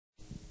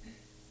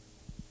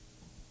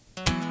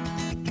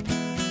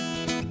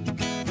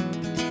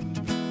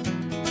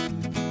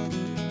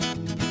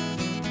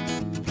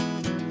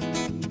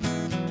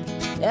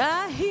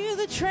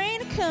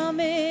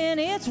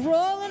that's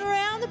rolling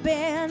around the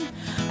bend.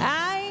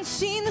 I ain't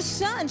seen the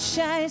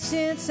sunshine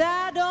since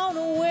I don't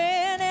know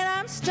when, and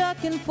I'm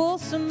stuck in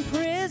Folsom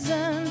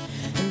Prison,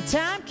 and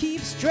time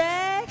keeps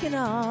dragging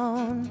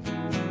on.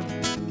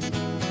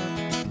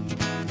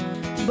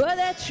 But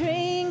that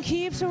train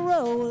keeps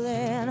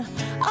rolling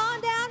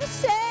on down to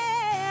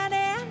San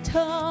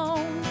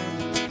Antone.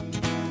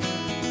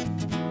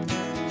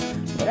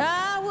 But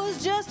I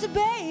was just a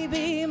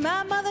baby.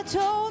 My mother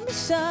told me,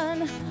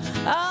 son,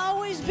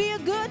 always be a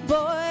good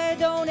boy,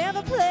 don't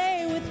ever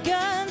play with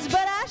guns.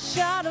 But I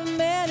shot a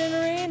man in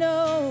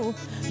Reno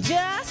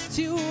just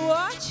to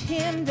watch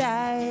him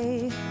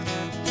die.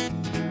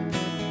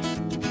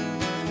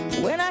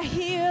 When I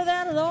hear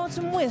that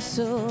lonesome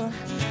whistle,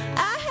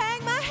 I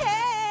hang my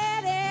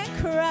head and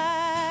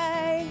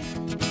cry.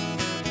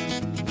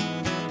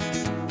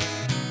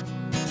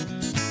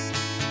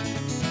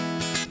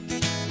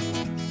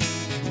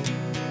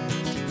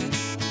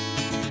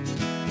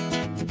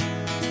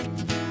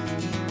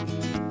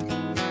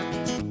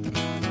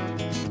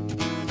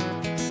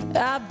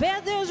 I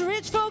bet there's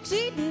rich folks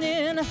eating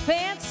in a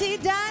fancy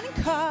dining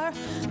car.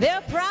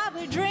 They're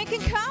probably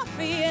drinking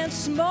coffee and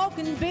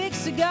smoking big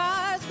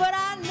cigars. But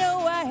I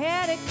know I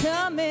had it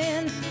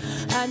coming.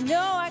 I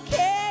know I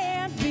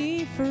can't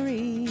be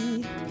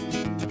free.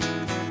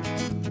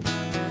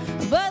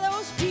 But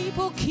those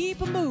people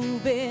keep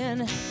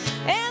moving,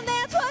 and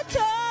that's what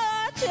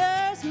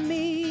tortures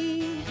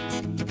me.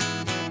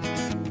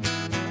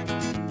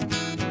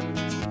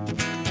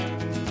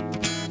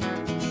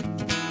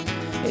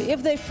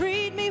 If they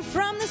freed me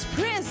from this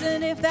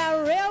prison, if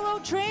that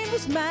railroad train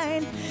was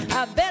mine,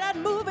 I bet I'd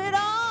move it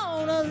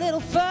on a little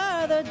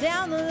further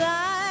down the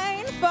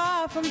line,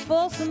 far from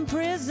Folsom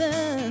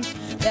Prison.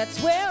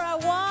 That's where I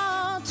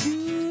want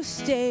to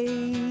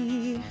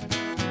stay. And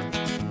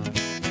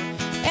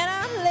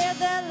I let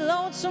that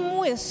lonesome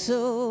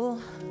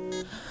whistle